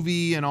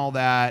movie and all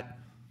that,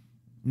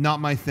 Not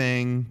my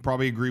thing.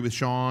 Probably agree with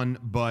Sean,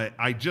 but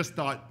I just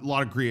thought a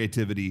lot of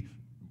creativity.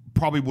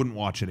 Probably wouldn't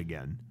watch it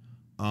again.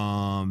 So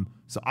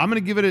I'm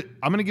gonna give it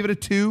a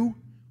 2.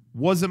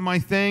 Wasn't my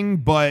thing,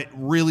 but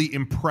really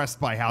impressed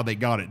by how they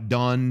got it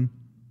done,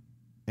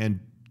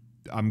 and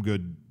I'm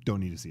good. Don't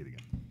need to see it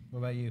again. What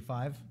about you?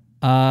 5?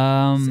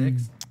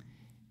 6?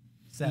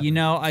 7? You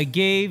know, I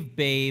gave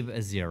Babe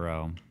a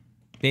 0.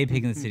 Babe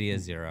Pig in the City a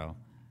 0.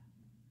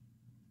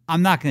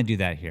 I'm not going to do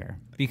that here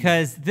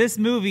because this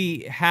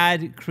movie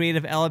had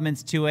creative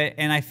elements to it,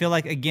 and I feel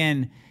like,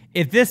 again,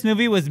 if this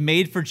movie was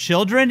made for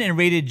children and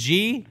rated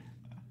G,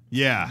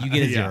 yeah, you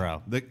get a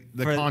 0. The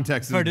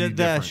context for is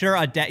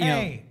different.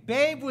 Hey,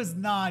 Babe was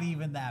not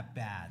even that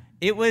bad.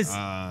 It was.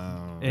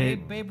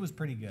 Babe was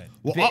pretty good.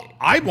 Well,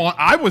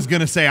 I was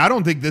gonna say I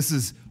don't think this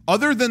is,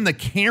 other than the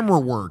camera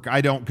work.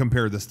 I don't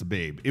compare this to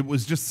Babe. It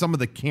was just some of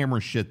the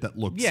camera shit that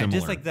looked similar.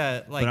 Just like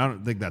But I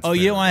don't think that's. Oh, fair.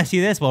 you don't want to see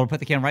this? Well, we'll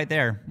put the camera right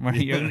there.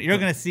 You're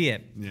gonna see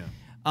it. Yeah.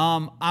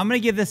 I'm gonna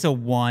give this a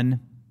 1.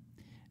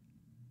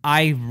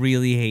 I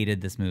really hated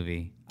this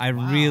movie.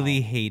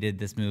 Really hated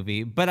this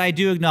movie, but I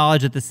do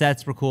acknowledge that the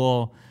sets were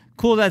cool.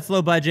 Cool that's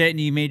low budget and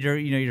you made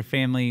your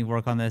family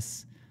work on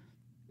this.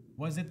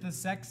 Was it the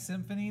Sex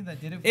Symphony that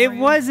did it for you? It you?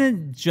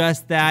 wasn't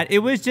just that. It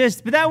was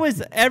just, but that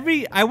was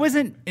I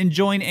wasn't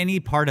enjoying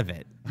any part of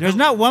it. There's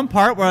not one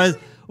part where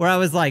I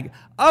was like,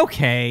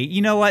 okay,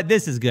 you know what,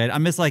 this is good.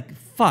 I'm just like,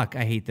 fuck,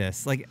 I hate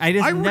this. Like, I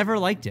just never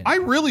liked it. I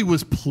really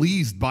was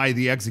pleased by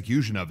the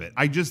execution of it.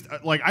 I just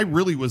I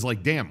really was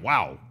like, damn,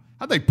 wow.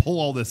 How'd they pull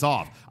all this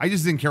off? I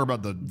just didn't care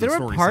about the There were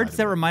story parts side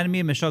that of it. reminded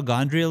me of Michelle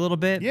Gondry a little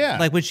bit. Yeah.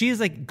 Like when she's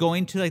like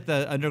going to like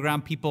the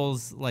underground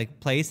people's like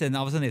place and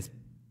all of a sudden it's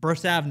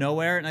burst out of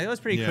nowhere. And it was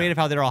pretty creative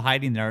how they're all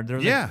hiding there. There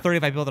was like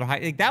 35 people that are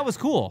hiding. Like, that was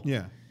cool.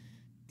 Yeah.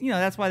 You know,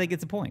 that's why they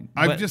get the point.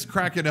 I'm just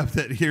cracking up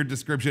that your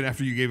description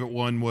after you gave it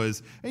 1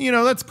 was, you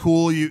know, that's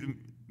cool. You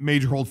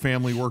made your whole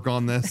family work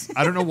on this.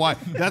 I don't know why.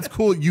 That's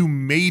cool. You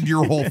made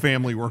your whole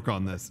family work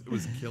on this. It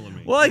was killing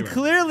me. Well, anyway,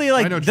 clearly,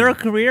 like their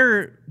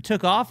career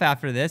took off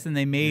after this, and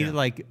they made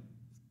like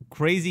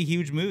crazy,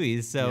 huge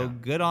movies. So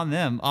good on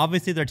them.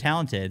 Obviously, they're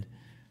talented.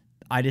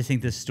 I just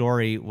think this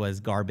story was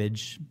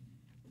garbage,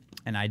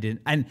 and I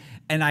didn't. And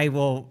I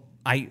will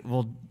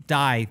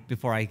die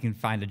before I can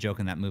find a joke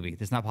in that movie.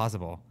 That's not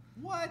possible.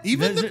 What?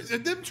 Even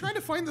them trying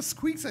to find the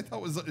squeaks, I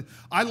thought was.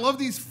 I love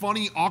these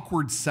funny,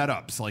 awkward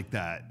setups like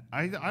that.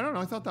 I don't know.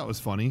 I thought that was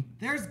funny.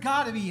 There's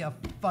got to be a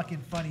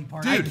fucking funny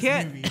part. Dude, of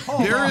this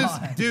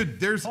movie.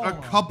 There's a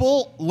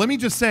couple. Let me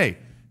just say,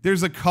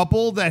 there's a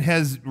couple that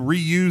has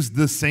reused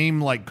the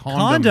same like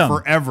condom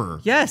forever.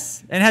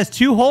 Yes, and has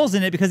 2 holes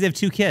in it because they have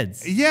 2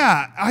 kids.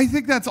 Yeah, I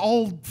think that's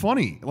all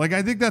funny. Like,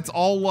 I think that's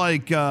all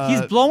like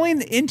he's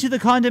blowing into the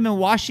condom and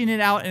washing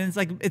it out, and it's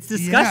like it's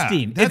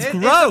disgusting. Yeah, it's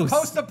gross. It's a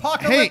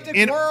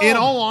post-apocalyptic world. In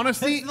all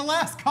honesty, it's the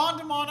last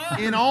condom on Earth.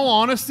 In all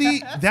honesty,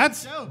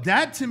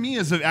 that to me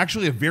is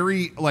actually a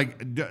very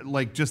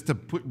like just to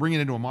bring it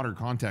into a modern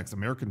context,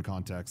 American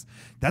context.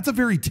 That's a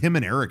very Tim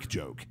and Eric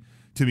joke.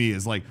 To me,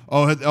 is like,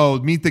 oh,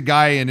 meet the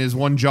guy, and his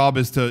one job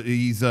is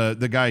he's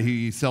the guy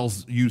who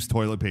sells used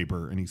toilet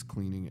paper, and he's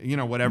cleaning, you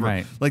know, whatever.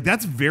 Right. Like,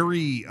 that's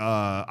very,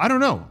 I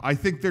don't know. I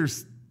think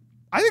there's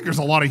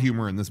a lot of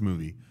humor in this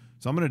movie,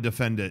 so I'm going to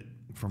defend it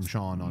from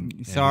Sean on.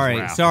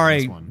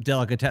 Sorry,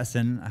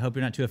 Delicatessen. I hope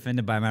you're not too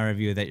offended by my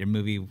review that your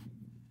movie.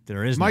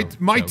 There is my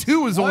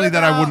 2 is only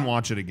that I wouldn't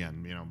watch it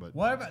again, you know. But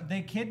what about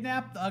they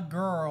kidnapped a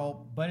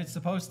girl, but it's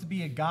supposed to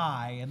be a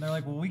guy, and they're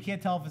like, well, we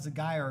can't tell if it's a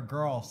guy or a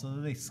girl, so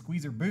they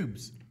squeeze her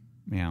boobs.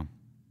 Yeah,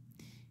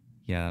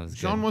 that was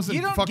Sean good.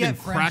 wasn't fucking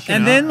cracking.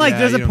 And then like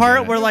there's a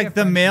part where like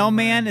the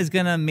mailman is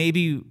gonna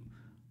maybe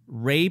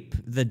rape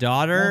the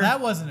daughter. Well,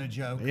 that wasn't a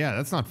joke. Yeah,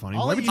 that's not funny.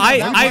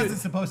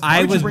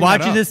 I was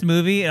watching this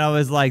movie and I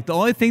was like, the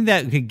only thing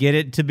that could get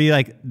it to be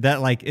like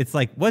that, like it's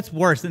like, what's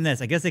worse than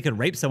this? I guess they could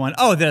rape someone.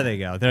 Oh, there they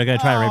go. They're gonna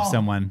try to rape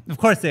someone. Of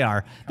course they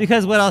are.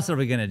 Because what else are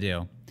we gonna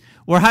do?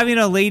 We're having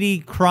a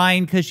lady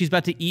crying because she's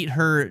about to eat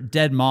her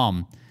dead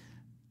mom.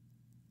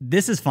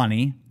 This is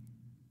funny.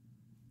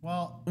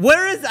 Well,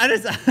 where is I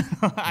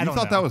don't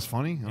thought that was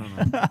funny? I don't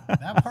know.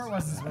 That part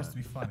wasn't supposed to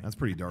be funny. That's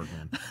pretty dark,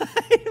 man.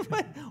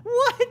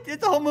 What?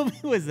 The whole movie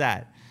was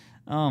that?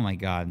 Oh my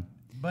god.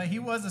 But he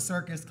was a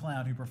circus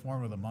clown who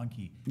performed with a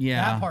monkey.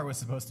 Yeah. That part was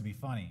supposed to be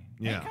funny.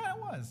 Yeah. It kind of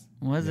was.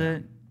 Was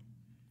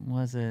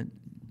it?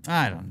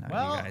 I don't know,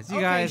 well,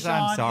 you guys.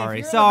 Sean, I'm sorry.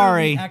 If you're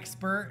Sorry. An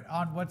expert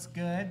on what's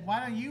good.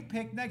 Why don't you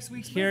pick next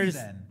week's movie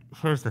then?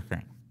 Here's the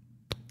thing.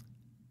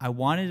 I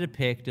wanted to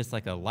pick just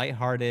like a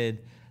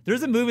lighthearted.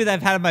 There's a movie that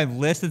I've had on my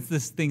list since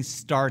this thing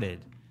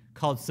started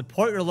called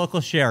Support Your Local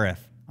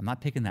Sheriff. I'm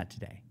not picking that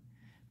today.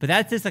 But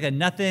that's just like a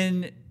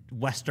nothing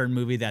Western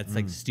movie that's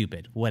like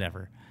stupid.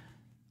 Whatever.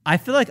 I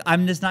feel like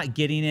I'm just not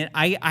getting it.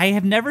 I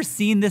have never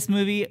seen this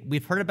movie.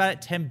 We've heard about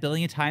it 10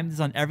 billion times. It's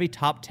on every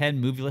top 10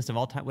 movie list of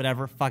all time.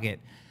 Whatever. Fuck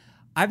it.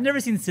 I've never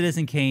seen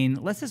Citizen Kane.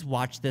 Let's just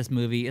watch this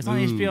movie. It's on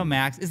HBO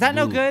Max. Is that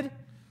no good?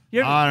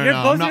 I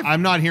don't know.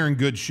 I'm not hearing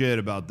good shit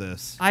about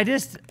this.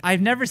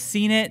 I've never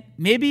seen it.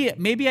 Maybe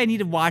I need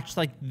to watch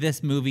like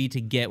this movie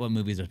to get what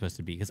movies are supposed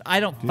to be because I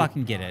don't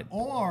fucking get it.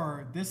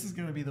 Or this is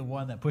gonna be the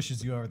one that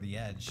pushes you over the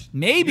edge.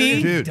 Maybe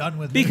You're done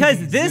with because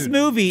movies. this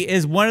movie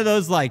is one of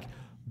those like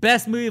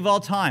best movie of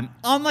all time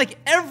on like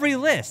every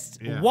list.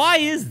 Yeah. Why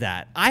is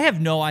that? I have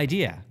no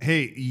idea.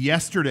 Hey,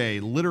 yesterday,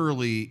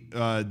 literally,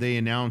 they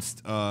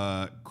announced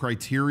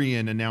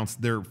Criterion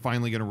announced they're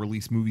finally going to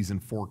release movies in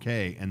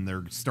 4K, and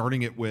they're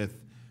starting it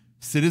with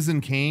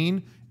Citizen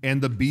Kane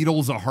and The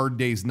Beatles: A Hard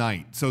Day's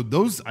Night. So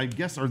those, I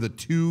guess, are the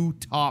two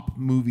top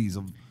movies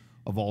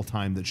of all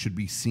time that should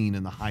be seen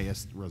in the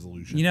highest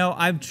resolution. You know,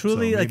 I've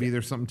truly so maybe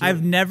there's something to I've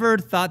it. never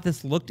thought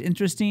this looked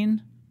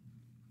interesting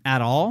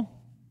at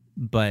all,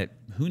 but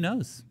who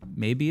knows?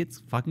 Maybe it's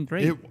fucking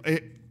great.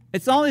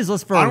 It's on these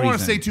lists for a reason. I don't want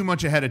to say too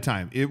much ahead of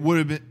time.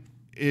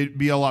 It'd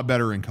be a lot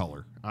better in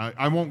color.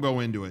 I won't go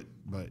into it,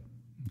 but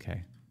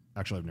okay.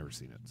 Actually, I've never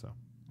seen it, so.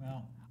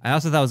 Well, I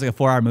also thought it was like a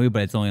 4-hour movie,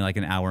 but it's only like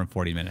an hour and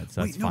 40 minutes,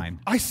 so that's fine.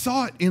 I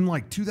saw it in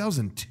like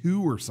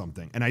 2002 or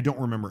something, and I don't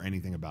remember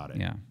anything about it.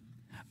 Yeah.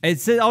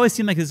 It always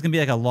seemed like it's going to be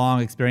like a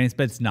long experience,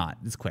 but it's not.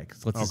 It's quick.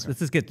 So let's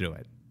just get through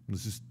it.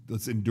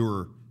 Let's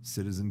endure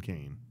Citizen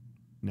Kane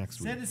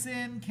next week.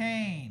 Citizen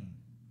Kane.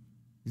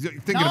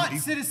 Not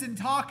Citizen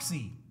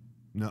Toxie.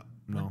 No.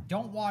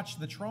 Don't watch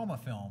the Trauma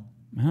film.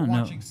 I don't We're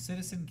know. watching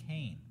Citizen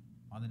Kane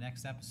on the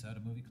next episode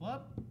of Movie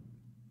Club.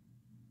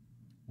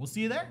 We'll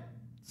see you there.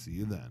 See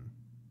you then.